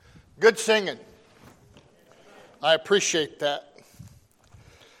Good singing. I appreciate that.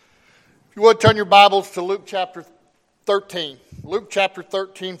 If you would, turn your Bibles to Luke chapter 13. Luke chapter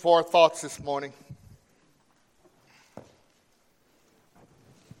 13 for our thoughts this morning.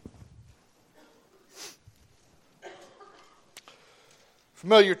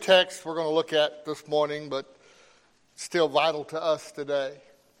 Familiar text we're going to look at this morning, but still vital to us today.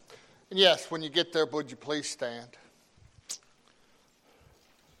 And yes, when you get there, would you please stand?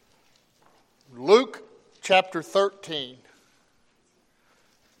 Luke chapter 13.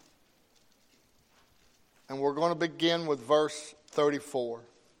 And we're going to begin with verse 34.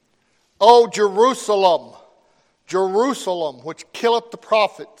 O Jerusalem, Jerusalem, which killeth the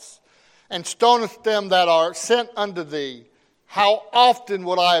prophets, and stoneth them that are sent unto thee, how often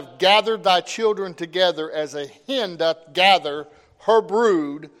would I have gathered thy children together as a hen doth gather her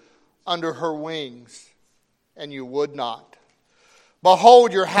brood under her wings, and you would not.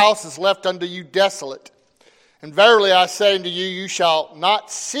 Behold, your house is left unto you desolate. And verily I say unto you, you shall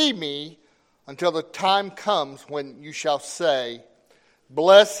not see me until the time comes when you shall say,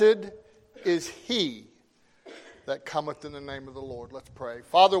 Blessed is he that cometh in the name of the Lord. Let's pray.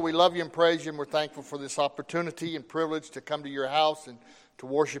 Father, we love you and praise you, and we're thankful for this opportunity and privilege to come to your house and to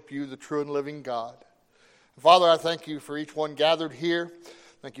worship you, the true and living God. And Father, I thank you for each one gathered here.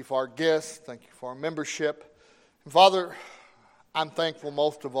 Thank you for our guests. Thank you for our membership. And Father, I'm thankful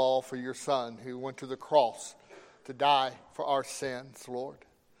most of all for your Son who went to the cross to die for our sins, Lord.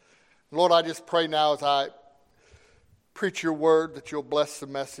 Lord, I just pray now as I preach your word that you'll bless the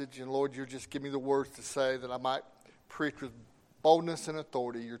message. And Lord, you'll just give me the words to say that I might preach with boldness and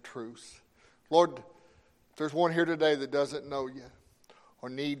authority your truths. Lord, if there's one here today that doesn't know you or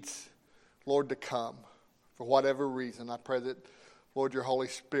needs, Lord, to come for whatever reason, I pray that, Lord, your Holy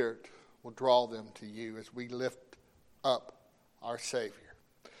Spirit will draw them to you as we lift up our Savior.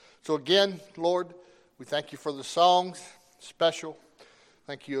 So again, Lord, we thank you for the songs, special.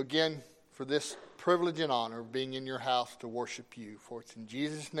 Thank you again for this privilege and honor of being in your house to worship you. For it's in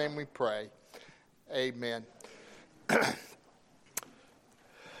Jesus' name we pray. Amen. This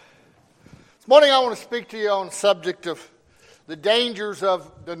morning I want to speak to you on the subject of the dangers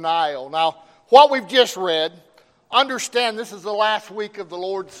of denial. Now, what we've just read, understand this is the last week of the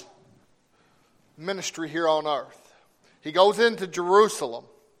Lord's ministry here on earth. He goes into Jerusalem.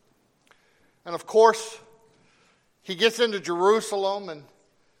 And of course, he gets into Jerusalem, and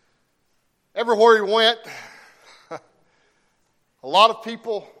everywhere he went, a lot of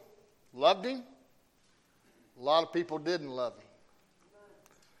people loved him. A lot of people didn't love him.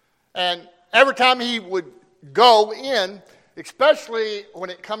 And every time he would go in, especially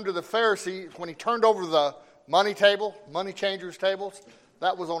when it come to the Pharisees, when he turned over the money changers' tables,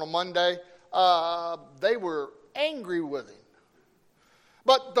 that was on a Monday, they were angry with him.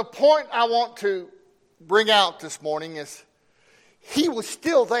 But the point I want to bring out this morning is he was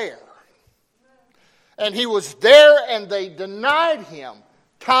still there. And he was there, and they denied him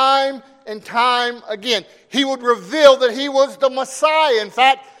time and time again. He would reveal that he was the Messiah. In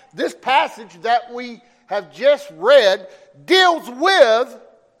fact, this passage that we have just read deals with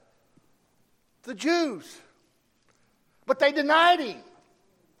the Jews. But they denied him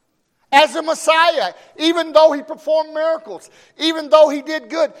as a Messiah, even though he performed miracles, even though he did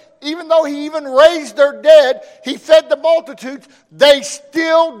good, even though he even raised their dead, he fed the multitudes, they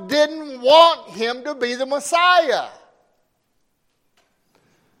still didn't want him to be the Messiah.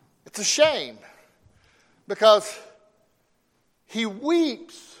 It's a shame because he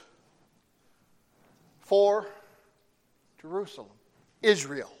weeps for Jerusalem,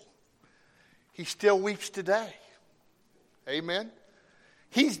 Israel. He still weeps today. Amen.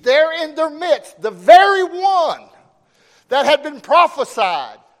 He's there in their midst, the very one that had been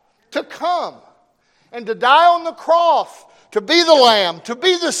prophesied to come and to die on the cross, to be the Lamb, to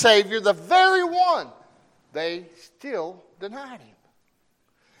be the Savior, the very one. They still denied him.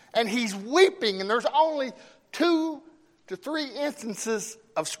 And he's weeping, and there's only 2 to 3 instances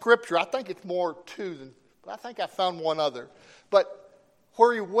of Scripture. I think it's more 2 but I think I found one other. But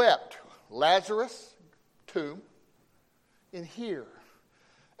where he wept, Lazarus' tomb, and here.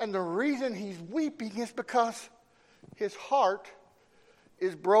 And the reason he's weeping is because his heart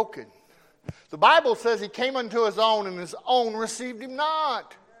is broken. The Bible says he came unto his own, and his own received him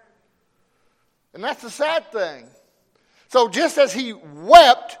not. And that's the sad thing. So just as he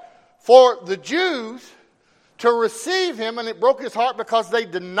wept for the Jews to receive him, and it broke his heart because they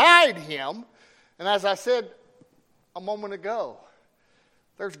denied him, and as I said a moment ago,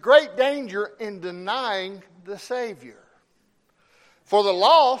 there's great danger in denying the Savior. For the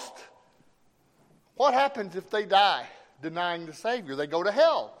lost, what happens if they die denying the Savior? They go to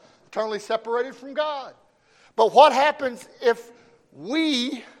hell. eternally separated from God. But what happens if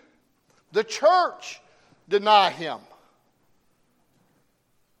we, the church, deny him?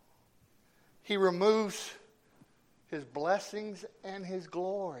 He removes his blessings and his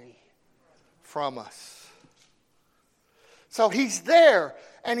glory from us. So he's there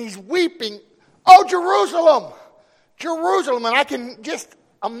and he's weeping, "Oh, Jerusalem, Jerusalem." And I can just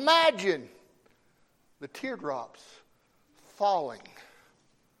imagine the teardrops falling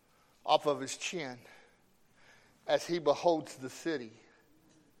off of his chin as he beholds the city.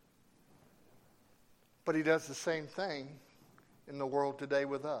 But he does the same thing in the world today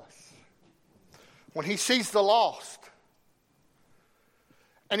with us. When he sees the lost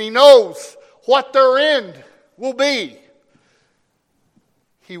and he knows what their end will be,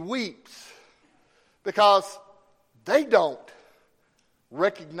 he weeps because they don't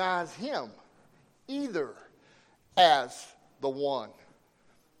recognize him either as the one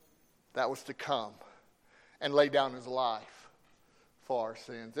that was to come and lay down his life for our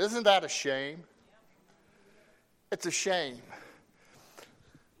sins. Isn't that a shame? It's a shame.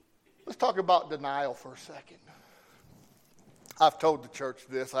 Let's talk about denial for a second. I've told the church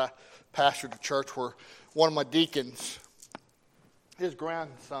this. I pastored a church where one of my deacons, his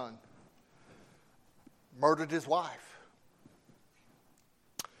grandson, murdered his wife.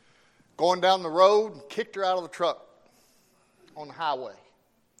 Going down the road, kicked her out of the truck on the highway.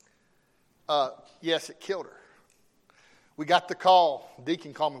 Yes, it killed her. We got the call.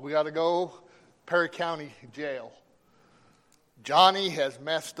 Deacon called me. We got to go Perry County Jail. Johnny has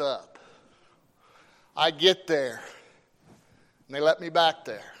messed up. I get there, and they let me back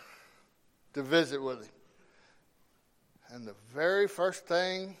there to visit with him. And the very first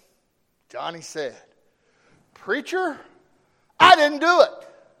thing Johnny said, "Preacher, I didn't do it."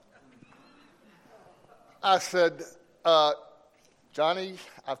 I said, "Johnny,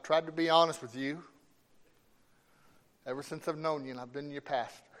 I've tried to be honest with you ever since I've known you, and I've been your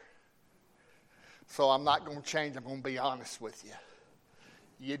pastor. So I'm not going to change. I'm going to be honest with you.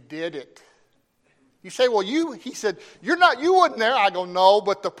 You did it." You say, "Well, he said, you wasn't there." I go, "No,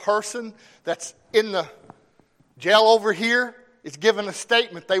 but the person that's in the jail over here is giving a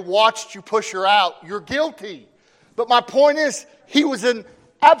statement. They watched you push her out. You're guilty." But my point is, he was in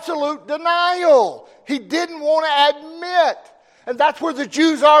absolute denial. He didn't want to admit. And that's where the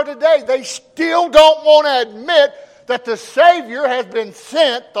Jews are today. They still don't want to admit that the Savior has been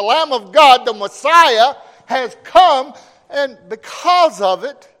sent, the Lamb of God, the Messiah has come, and because of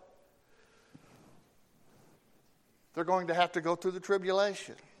it, they're going to have to go through the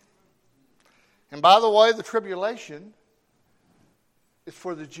tribulation. And by the way, the tribulation is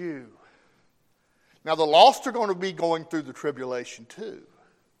for the Jew. Now, the lost are going to be going through the tribulation too.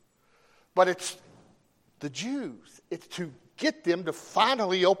 But it's the Jews. It's to get them to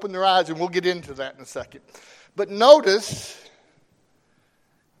finally open their eyes, and we'll get into that in a second. But notice,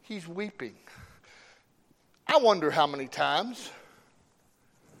 he's weeping. I wonder how many times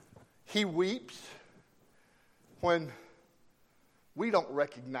he weeps when we don't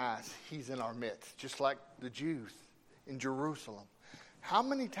recognize he's in our midst, just like the Jews in Jerusalem. How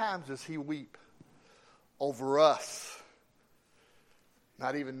many times does he weep over us,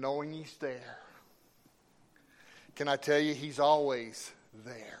 not even knowing he's there? Can I tell you, he's always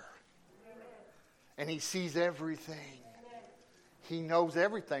there. And he sees everything. He knows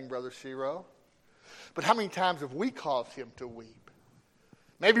everything, Brother Shiro. But how many times have we caused him to weep?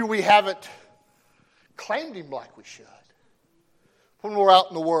 Maybe we haven't claimed him like we should when we're out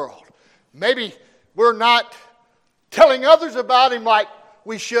in the world. Maybe we're not telling others about him like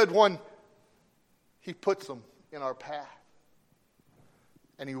we should when he puts them in our path.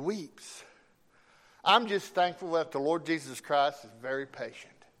 And he weeps. I'm just thankful that the Lord Jesus Christ is very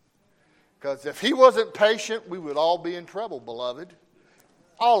patient. Because if he wasn't patient, we would all be in trouble, beloved.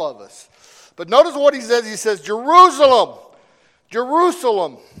 All of us. But notice what he says. He says, "Jerusalem,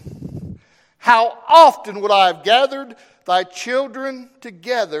 Jerusalem, how often would I have gathered thy children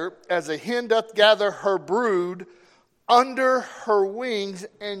together as a hen doth gather her brood under her wings,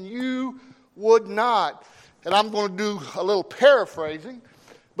 and you would not." And I'm going to do a little paraphrasing.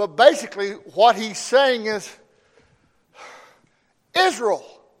 But basically what he's saying is, Israel,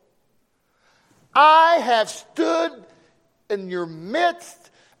 I have stood in your midst,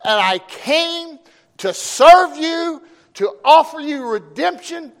 and I came to serve you, to offer you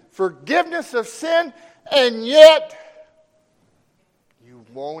redemption, forgiveness of sin, and yet you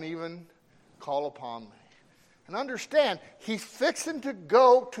won't even call upon me. And understand, he's fixing to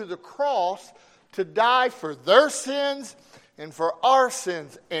go to the cross to die for their sins and for our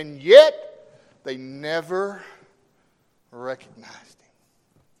sins, and yet they never recognized him.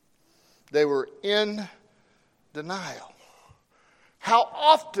 They were in denial. How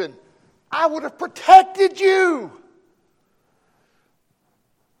often I would have protected you.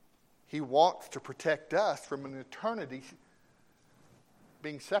 He wants to protect us from an eternity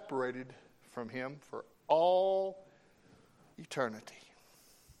being separated from Him for all eternity.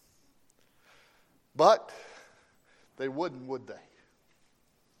 But they wouldn't, would they?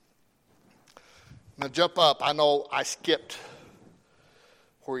 Now jump up. I know I skipped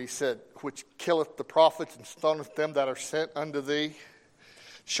where he said, which killeth the prophets and stoneth them that are sent unto thee.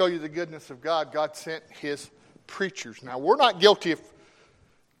 Show you the goodness of God. God sent His preachers. Now, we're not guilty of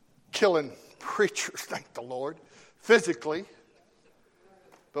killing preachers, thank the Lord, physically.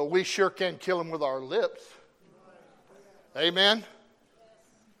 But we sure can kill them with our lips. Amen?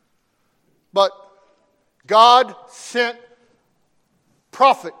 But God sent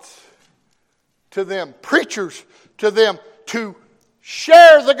prophets to them, preachers to them, to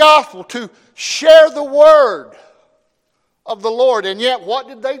share the gospel, to share the word of the Lord. And yet, what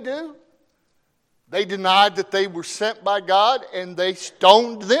did they do? They denied that they were sent by God, and they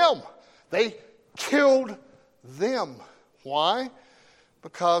stoned them. They killed them. Why?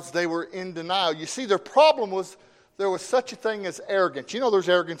 Because they were in denial. You see, their problem was there was such a thing as arrogance. You know there's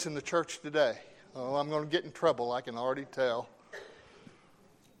arrogance in the church today. Oh, I'm going to get in trouble, I can already tell.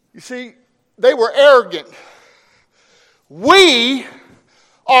 You see, they were arrogant. We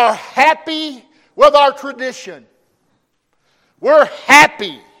are happy with our tradition. We're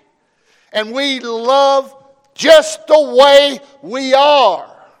happy. And we love just the way we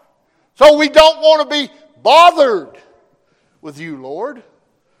are. So we don't want to be bothered with you, Lord.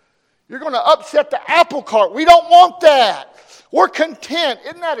 You're going to upset the apple cart. We don't want that. We're content.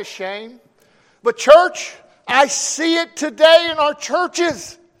 Isn't that a shame? But church, I see it today in our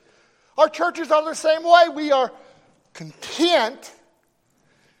churches. Our churches are the same way. We are content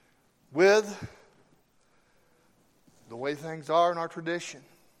with the way things are in our tradition.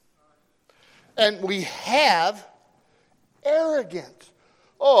 And we have arrogance.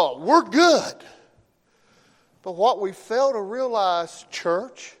 Oh, we're good. But what we fail to realize,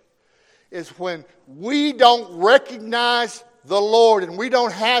 church, is when we don't recognize the Lord and we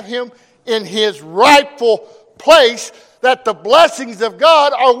don't have Him in His rightful place, that the blessings of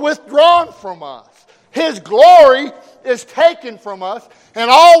God are withdrawn from us. His glory is taken from us, and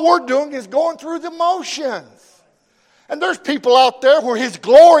all we're doing is going through the motions. And there's people out there where His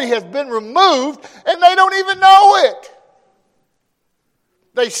glory has been removed, and they don't even know it.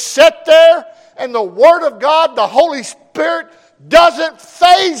 They sit there, and the Word of God, the Holy Spirit, doesn't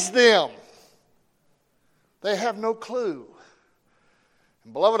faze them. They have no clue.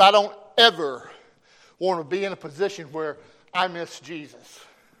 And beloved, I don't ever want to be in a position where I miss Jesus.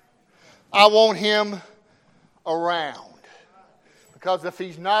 I want Him around. Because if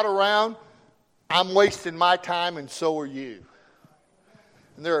He's not around, I'm wasting my time, and so are you.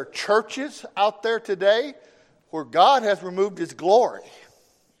 And there are churches out there today where God has removed His glory.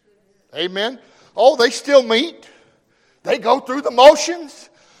 Amen. Oh, they still meet. They go through the motions.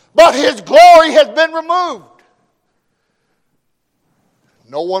 But His glory has been removed.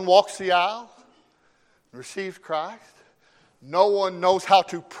 No one walks the aisle and receives Christ. No one knows how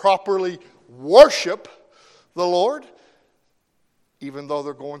to properly worship the Lord, even though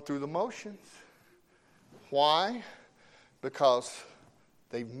they're going through the motions. Why? Because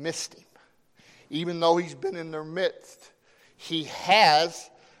they've missed Him. Even though He's been in their midst, He has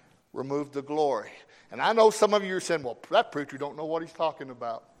removed the glory. And I know some of you are saying, well, that preacher don't know what he's talking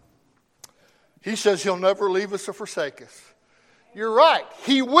about. He says He'll never leave us or forsake us. You're right.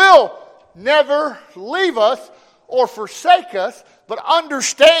 He will never leave us or forsake us, but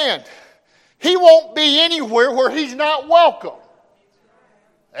understand, He won't be anywhere where He's not welcome.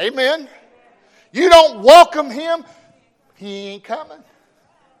 Amen. You don't welcome Him, He ain't coming.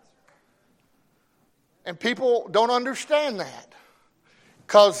 And people don't understand that.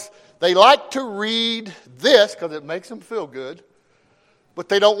 Because they like to read this because it makes them feel good, but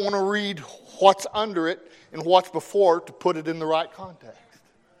they don't want to read what's under it and what's before to put it in the right context.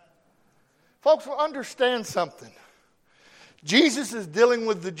 Folks, understand something. Jesus is dealing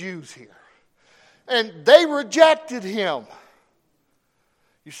with the Jews here. And they rejected Him.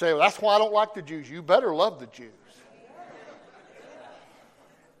 You say, well, that's why I don't like the Jews. You better love the Jews.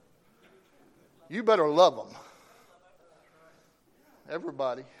 You better love them.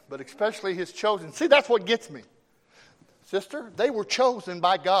 Everybody, but especially His chosen. See, that's what gets me. Sister, they were chosen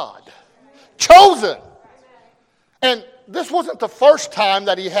by God. Chosen! And this wasn't the first time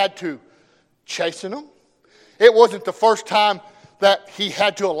that He had to chasten them. It wasn't the first time that He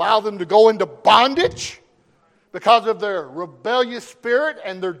had to allow them to go into bondage. because of their rebellious spirit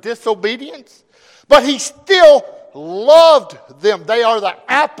and their disobedience. But he still loved them. They are the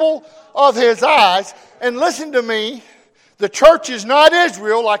apple of his eyes. And listen to me, the church is not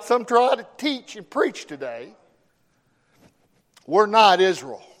Israel like some try to teach and preach today. We're not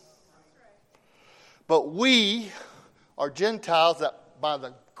Israel. But we are Gentiles that by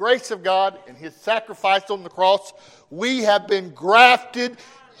the grace of God and his sacrifice on the cross, we have been grafted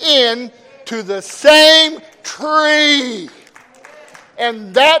into the same tree.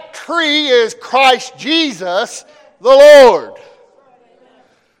 And that tree is Christ Jesus, the Lord.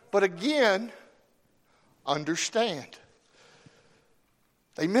 But again, understand,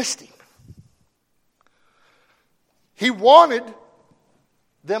 they missed him. He wanted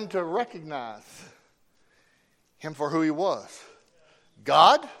them to recognize him for who he was.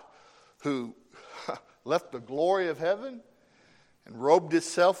 God, who left the glory of heaven and robed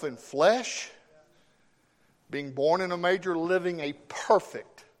himself in flesh, being born in a manger, living a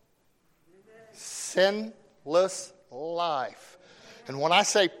perfect, sinless life. And when I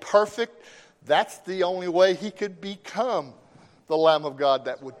say perfect, that's the only way he could become the Lamb of God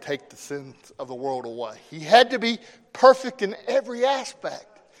that would take the sins of the world away. He had to be perfect in every aspect.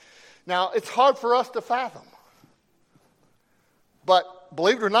 Now, it's hard for us to fathom. But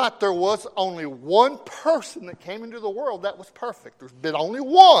believe it or not, there was only one person that came into the world that was perfect. There's been only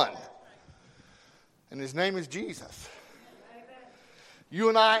one. And his name is Jesus. You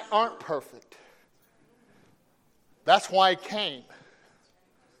and I aren't perfect. That's why he came.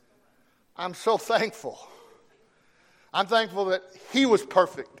 I'm so thankful. I'm thankful that he was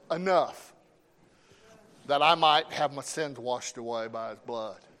perfect enough that I might have my sins washed away by his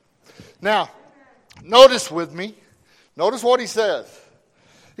blood. Now, notice with me. Notice what he says.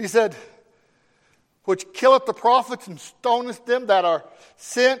 He said, which killeth the prophets and stoneth them that are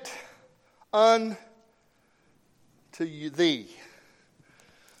sent unto thee.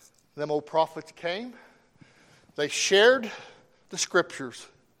 Them old prophets came. They shared the scriptures.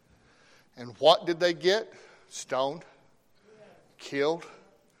 And what did they get? Stoned. Killed.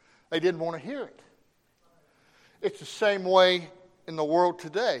 They didn't want to hear it. It's the same way in the world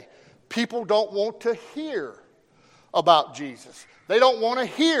today. People don't want to hear about Jesus. They don't want to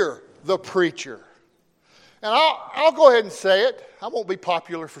hear the preacher. And I'll go ahead and say it. I won't be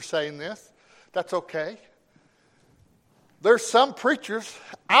popular for saying this. That's okay. There's some preachers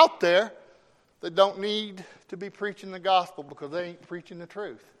out there that don't need to be preaching the gospel because they ain't preaching the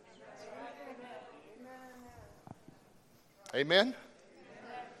truth. Amen?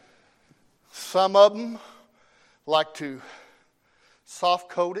 Some of them like to soft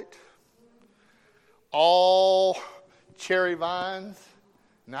coat it. All cherry vines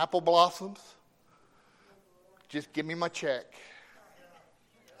and apple blossoms. Just give me my check.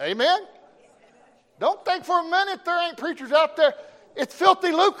 Amen? Don't think for a minute there ain't preachers out there. It's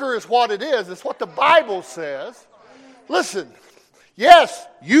filthy lucre is what it is. It's what the Bible says. Listen, yes,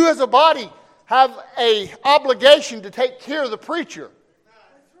 you as a body have an obligation to take care of the preacher.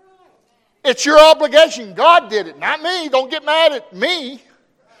 It's your obligation. God did it, not me. Don't get mad at me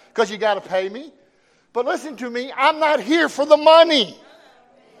because you got to pay me. But listen to me, I'm not here for the money.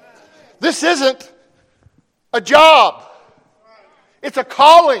 This isn't a job. It's a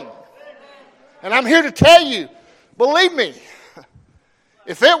calling. And I'm here to tell you, believe me,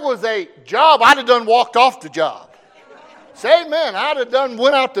 if it was a job, I'd have done walked off the job. Say amen. I'd have done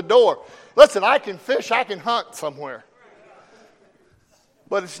went out the door. Listen, I can fish, I can hunt somewhere.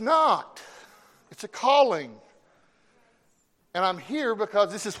 But it's not. It's a calling. And I'm here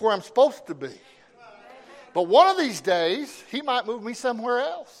because this is where I'm supposed to be. But one of these days, he might move me somewhere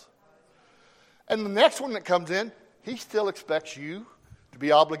else. And the next one that comes in, he still expects you to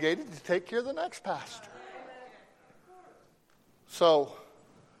be obligated to take care of the next pastor. So,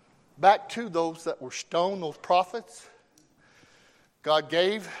 back to those that were stoned, those prophets. God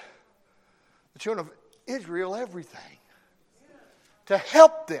gave the children of Israel everything to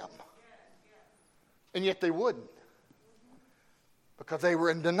help them. And yet they wouldn't. Because they were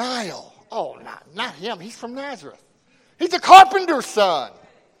in denial. Oh, not him. He's from Nazareth. He's a carpenter's son.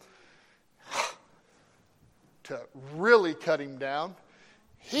 To really cut him down,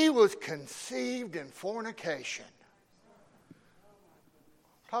 he was conceived in fornication.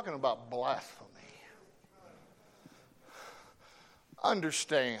 Talking about blasphemy.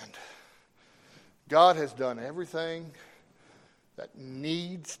 Understand, God has done everything that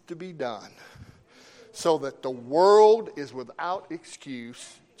needs to be done so that the world is without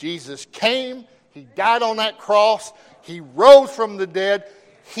excuse. Jesus came, he died on that cross, he rose from the dead,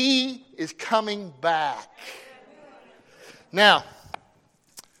 he is coming back. Now,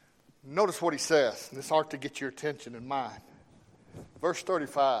 Notice what he says. This ought to get your attention and mine. Verse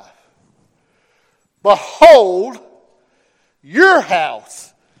 35. Behold, your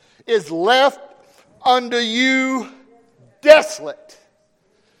house is left unto you desolate.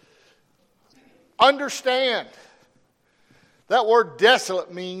 Understand, that word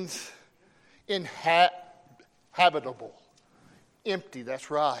desolate means inhabitable. Empty, that's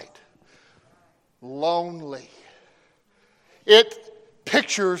right. Lonely. It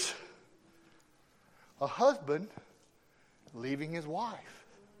pictures a husband leaving his wife.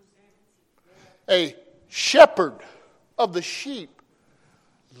 A shepherd of the sheep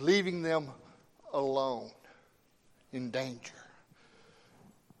leaving them alone in danger.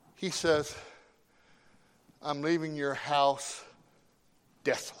 He says, I'm leaving your house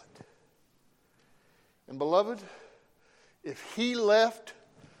desolate. And beloved, if he left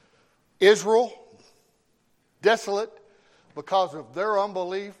Israel desolate because of their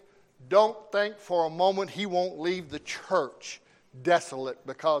unbelief, don't think for a moment he won't leave the church desolate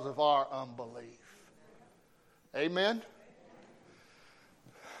because of our unbelief. Amen?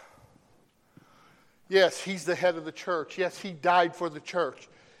 Yes, he's the head of the church. Yes, he died for the church.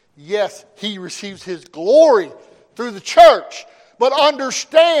 Yes, he receives his glory through the church. But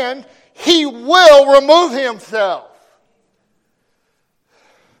understand, he will remove himself.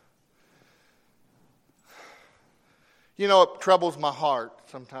 You know, it troubles my heart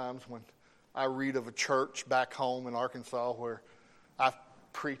sometimes when I read of a church back home in Arkansas where I've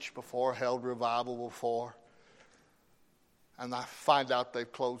preached before, held revival before, and I find out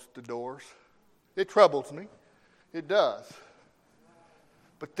they've closed the doors. It troubles me. It does.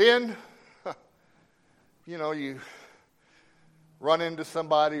 But then, you know, you run into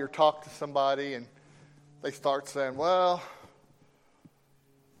somebody or talk to somebody and they start saying, well,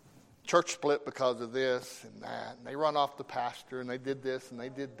 church split because of this and that. And they run off the pastor and they did this and they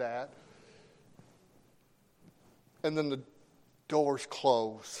did that. And then the doors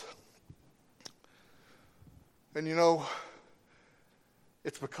close. And you know,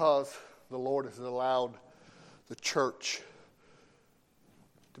 it's because the Lord has allowed the church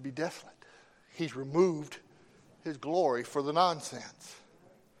to be desolate. He's removed his glory for the nonsense.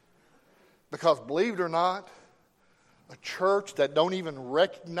 Because believe it or not, a church that don't even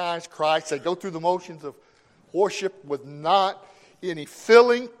recognize Christ, they go through the motions of worship with not any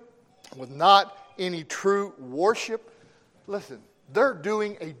filling, with not any true worship. Listen, they're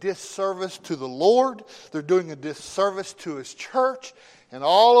doing a disservice to the Lord. They're doing a disservice to his church. And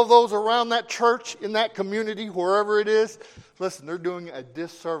all of those around that church, in that community, wherever it is, listen, they're doing a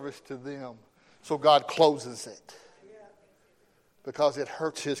disservice to them. So God closes it. Because it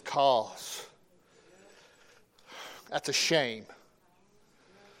hurts his cause. That's a shame.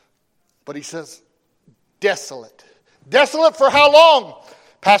 But he says, desolate. Desolate for how long?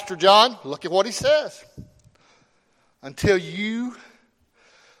 Pastor John, look at what he says. Until you,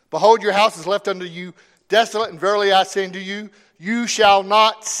 behold, your house is left unto you desolate, and verily I say unto you, you shall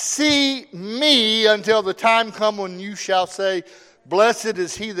not see me until the time come when you shall say, blessed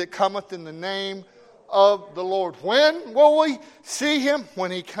is he that cometh in the name of the Lord. When will we see him?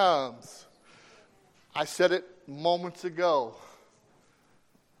 When he comes. I said it moments ago.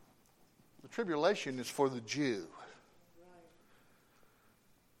 The tribulation is for the Jew.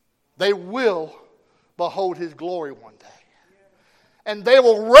 They will behold his glory one day. And they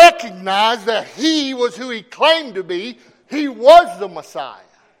will recognize that he was who he claimed to be. He was the Messiah.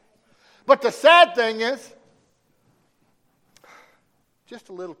 But the sad thing is, just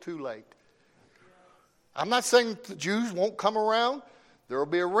a little too late. I'm not saying the Jews won't come around. There will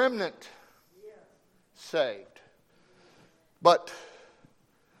be a remnant saved. But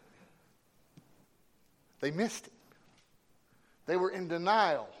they missed it. They were in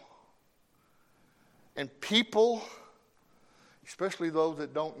denial. And people, especially those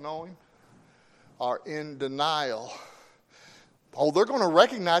that don't know him, are in denial. Oh, they're going to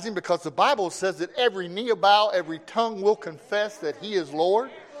recognize him because the Bible says that every knee will bow, every tongue will confess that he is Lord.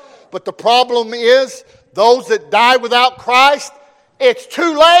 But the problem is, those that die without Christ, it's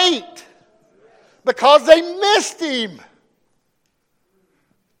too late. Because they missed him.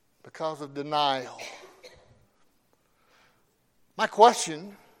 Because of denial. My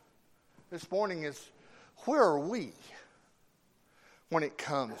question this morning is, where are we when it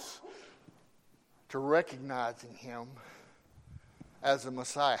comes to recognizing him as a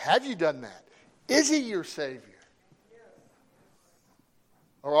Messiah? Have you done that? Is he your Savior?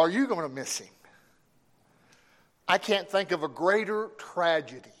 Or are you going to miss him? I can't think of a greater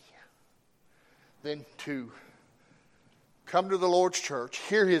tragedy than to come to the Lord's church,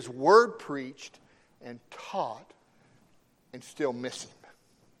 hear his word preached and taught, and still miss him.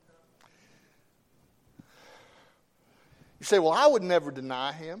 You say, well, I would never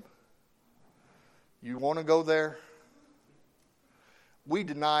deny him. You want to go there? We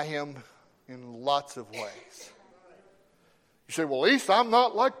deny him in lots of ways. You say, well, at least I'm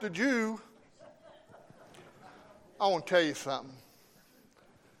not like the Jew. I want to tell you something.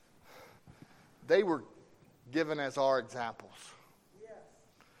 They were given as our examples.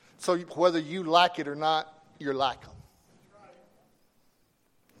 So whether you like it or not, you're like them.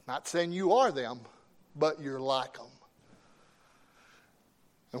 Not saying you are them, but you're like them.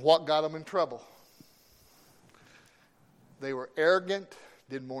 And what got them in trouble? They were arrogant,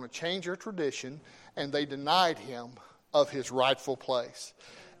 didn't want to change their tradition, and they denied him of his rightful place.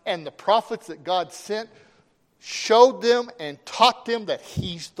 And the prophets that God sent showed them and taught them that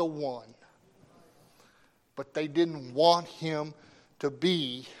he's the one. But they didn't want him to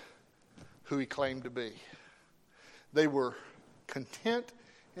be who he claimed to be. They were content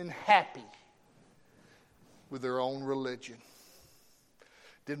and happy with their own religion.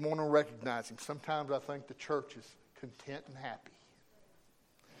 Didn't want to recognize him. Sometimes I think the church is content and happy.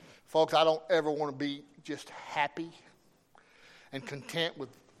 Folks, I don't ever want to be just happy and content with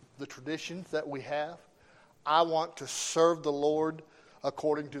the traditions that we have. I want to serve the Lord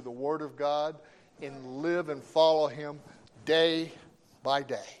according to the Word of God and live and follow him day by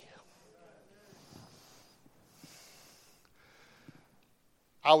day.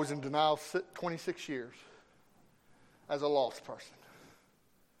 I was in denial 26 years as a lost person.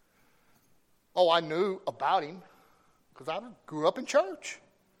 Oh, I knew about him because I grew up in church.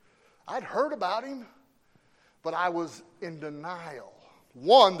 I'd heard about him, but I was in denial.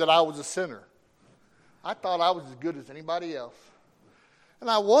 One, that I was a sinner. I thought I was as good as anybody else. And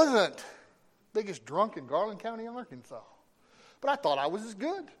I wasn't. Biggest drunk in Garland County, Arkansas. But I thought I was as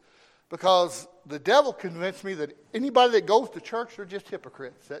good. Because the devil convinced me that anybody that goes to church, they're just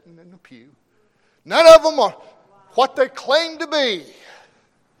hypocrites sitting in the pew. None of them are what they claim to be.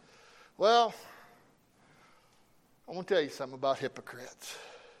 Well, I want to tell you something about hypocrites.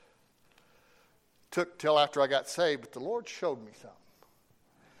 Took till after I got saved, but the Lord showed me something.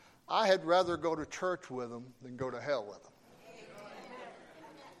 I had rather go to church with them than go to hell with them.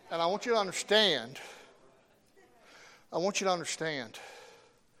 And I want you to understand,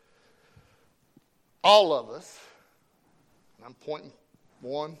 all of us, and I'm pointing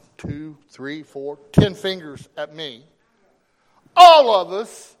 1, 2, 3, 4, 10 fingers at me, all of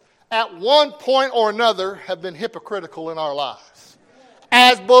us at one point or another have been hypocritical in our lives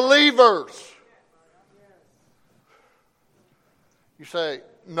as believers. You say,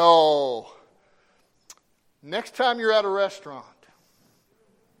 no. Next time you're at a restaurant,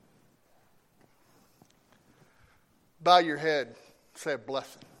 bow your head, say a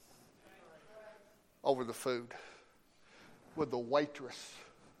blessing over the food with the waitress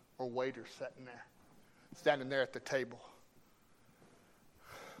or waiter standing there at the table.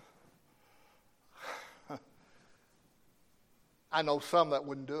 I know some that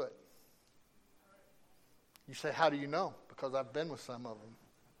wouldn't do it. You say, how do you know? Because I've been with some of them.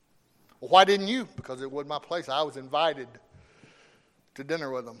 Well, why didn't you? Because it wasn't my place. I was invited to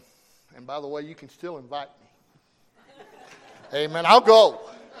dinner with them. And by the way, you can still invite me. Amen. I'll go.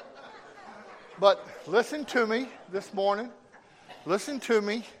 But listen to me this morning. Listen to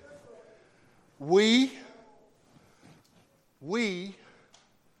me. We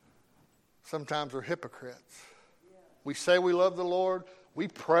sometimes are hypocrites. We say we love the Lord. We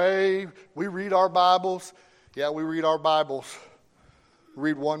pray. We read our Bibles. Yeah, we read our Bibles.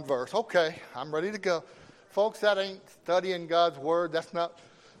 Read one verse. Okay, I'm ready to go. Folks, that ain't studying God's Word. That's not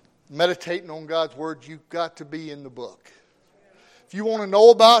meditating on God's Word. You've got to be in the book. If you want to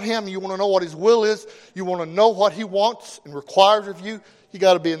know about Him, you want to know what His will is, you want to know what He wants and requires of you, you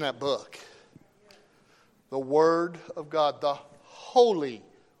got to be in that book. The Word of God, the holy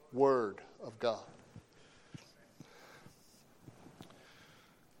Word of God.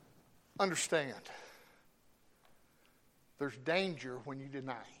 Understand, there's danger when you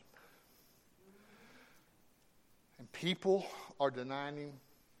deny Him. And people are denying Him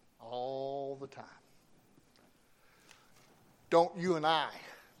all the time. Don't you and I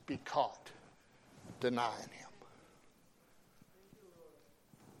be caught denying Him.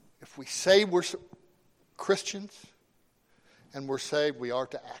 If we say we're Christians and we're saved, we are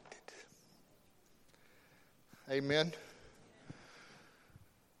to act it. Amen.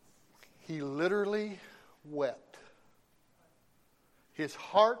 He literally wept. His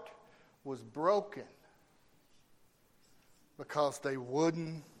heart was broken because they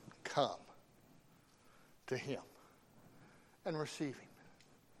wouldn't come to Him and receive Him.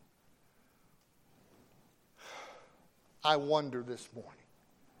 I wonder this morning,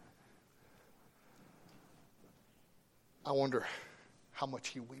 I wonder how much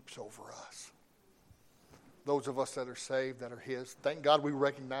he weeps over us. Those of us that are saved, that are his. Thank God we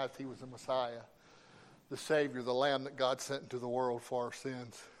recognized he was the Messiah, the Savior, the Lamb that God sent into the world for our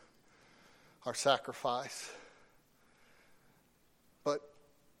sins, our sacrifice. But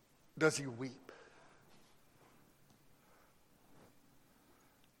does he weep?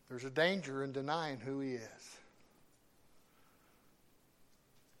 There's a danger in denying who he is.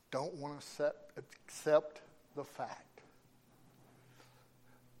 Don't want to accept the fact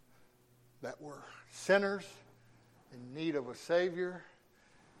that we're sinners in need of a Savior.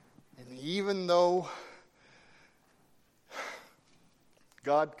 And even though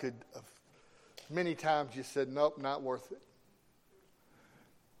God could have many times just said, nope, not worth it.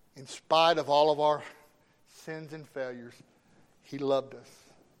 In spite of all of our sins and failures, he loved us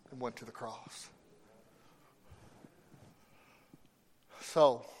and went to the cross.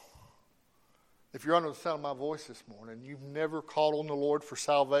 So, if you're under the sound of my voice this morning, and you've never called on the Lord for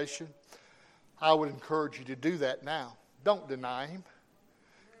salvation, I would encourage you to do that now. Don't deny him.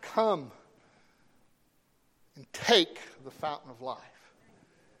 Come and take the fountain of life.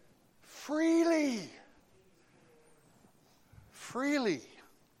 Freely. Freely.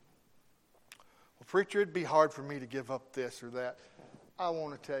 Well, preacher, it'd be hard for me to give up this or that. I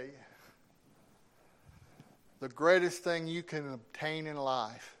want to tell you, the greatest thing you can obtain in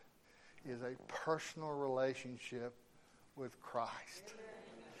life is a personal relationship with Christ.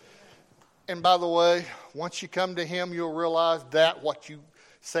 And by the way, once you come to him, you'll realize that what you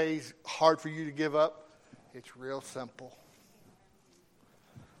say is hard for you to give up, it's real simple.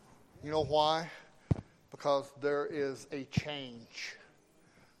 You know why? Because there is a change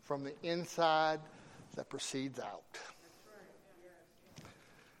from the inside that proceeds out.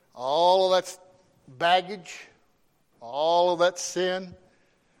 All of that baggage, all of that sin,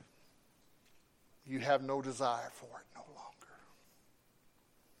 you have no desire for it no longer.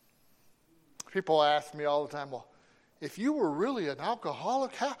 People ask me all the time, well, if you were really an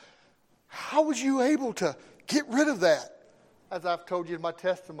alcoholic, how was you able to get rid of that? As I've told you in my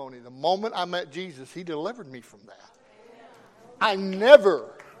testimony, the moment I met Jesus, he delivered me from that. I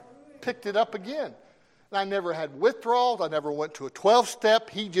never picked it up again. And I never had withdrawals. I never went to a 12-step.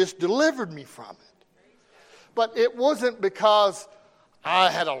 He just delivered me from it. But it wasn't because I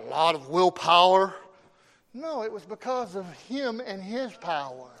had a lot of willpower. No, it was because of him and his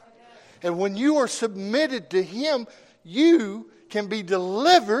power. And when you are submitted to him, you can be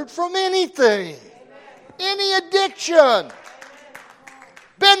delivered from anything. Any addiction.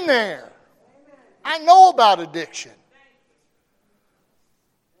 Been there. I know about addiction.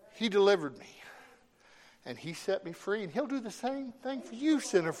 He delivered me. And he set me free. And he'll do the same thing for you,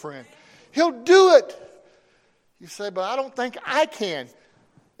 sinner friend. He'll do it. You say, but I don't think I can.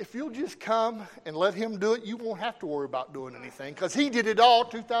 If you'll just come and let him do it, you won't have to worry about doing anything. Because he did it all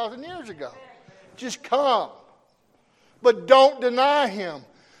 2,000 years ago. Just come. But don't deny him.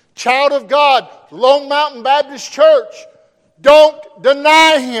 Child of God, Lone Mountain Baptist Church, don't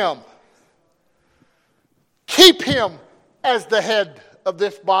deny him. Keep him as the head of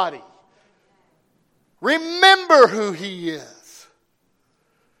this body. Remember who he is.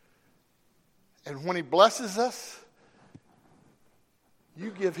 And when he blesses us,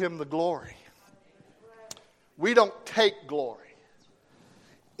 you give him the glory. We don't take glory.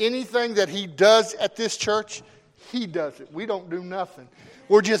 Anything that he does at this church, he does it. We don't do nothing.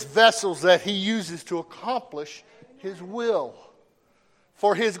 We're just vessels that he uses to accomplish his will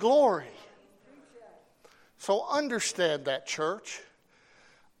for his glory. So understand that, church.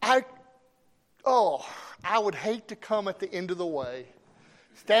 I would hate to come at the end of the way,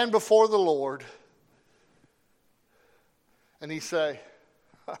 stand before the Lord, and he say,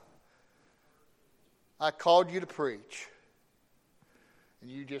 I called you to preach, and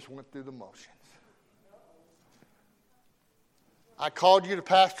you just went through the motions. I called you to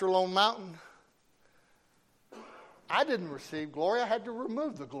pastor Lone Mountain. I didn't receive glory. I had to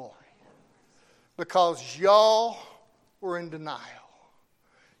remove the glory because y'all were in denial.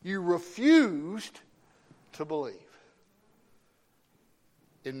 You refused to believe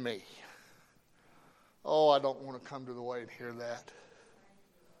in me. Oh, I don't want to come to the way and hear that.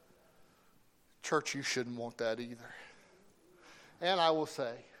 Church, you shouldn't want that either. And I will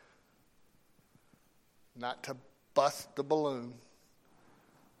say, not to bust the balloon,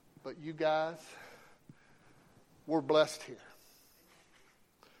 but you guys, we're blessed here.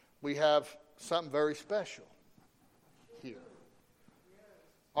 We have something very special here.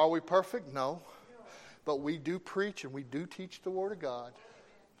 Are we perfect? No. But we do preach and we do teach the Word of God.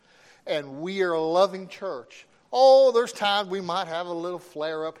 And we are a loving church. Oh, there's times we might have a little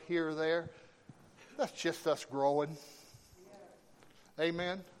flare up here or there. That's just us growing.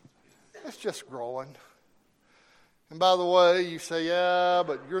 Amen? It's just growing. And by the way, you say, yeah,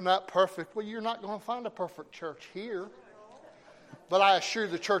 but you're not perfect. Well, you're not going to find a perfect church here. But I assure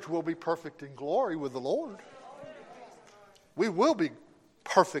you the church will be perfect in glory with the Lord. We will be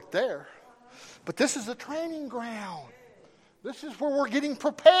perfect there. But this is a training ground. This is where we're getting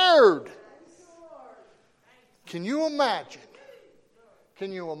prepared. Can you imagine?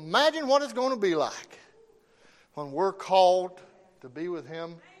 Can you imagine what it's going to be like when we're called to be with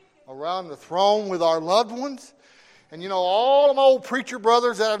Him around the throne with our loved ones? And you know, all of my old preacher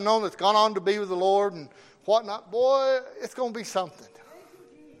brothers that I've known that's gone on to be with the Lord and whatnot, boy, it's going to be something.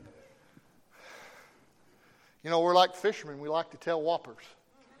 You know, we're like fishermen. We like to tell whoppers.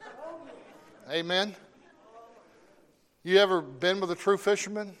 Amen? You ever been with a true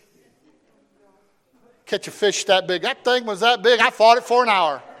fisherman? Catch a fish that big. That thing was that big. I fought it for an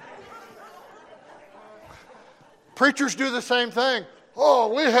hour. Preachers do the same thing.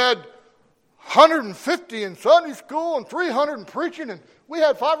 Oh, we had 150 in Sunday school and 300 in preaching, and we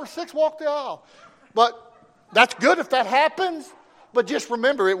had 5 or 6 walk the aisle. But that's good if that happens. But just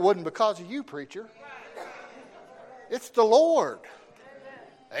remember, it wasn't because of you, preacher. It's the Lord.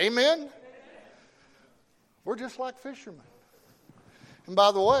 Amen? We're just like fishermen. And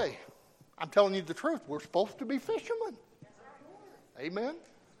by the way, I'm telling you the truth. We're supposed to be fishermen. Amen?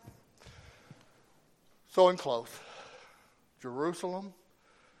 So in close, Jerusalem,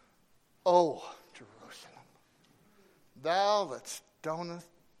 oh, Jerusalem, thou that stonest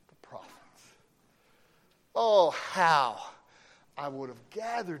the prophets. Oh, how I would have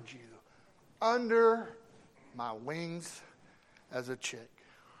gathered you under my wings as a chick,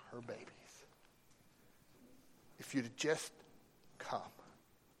 her babies. If you'd just come.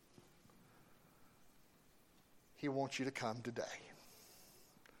 He wants you to come today.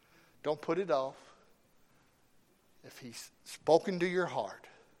 Don't put it off. If He's spoken to your heart,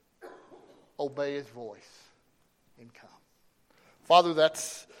 obey His voice and come. Father,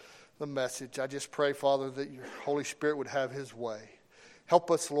 that's the message. I just pray, Father, that your Holy Spirit would have His way.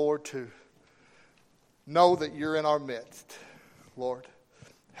 Help us, Lord, to know that you're in our midst, Lord.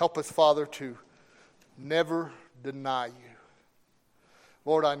 Help us, Father, to never deny you.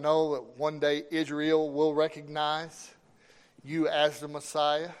 Lord, I know that one day Israel will recognize you as the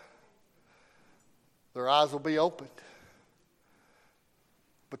Messiah. Their eyes will be opened.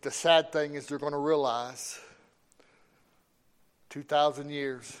 But the sad thing is they're going to realize 2,000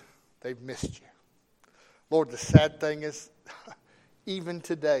 years they've missed you. Lord, the sad thing is even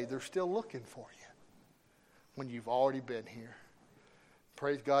today they're still looking for you when you've already been here.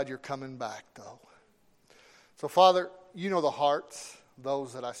 Praise God, you're coming back though. So Father, you know the hearts of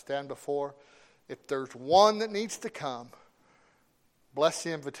those that I stand before. If there's one that needs to come, bless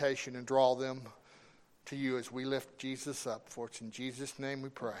the invitation and draw them to you as we lift Jesus up. For it's in Jesus' name we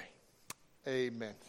pray. Amen.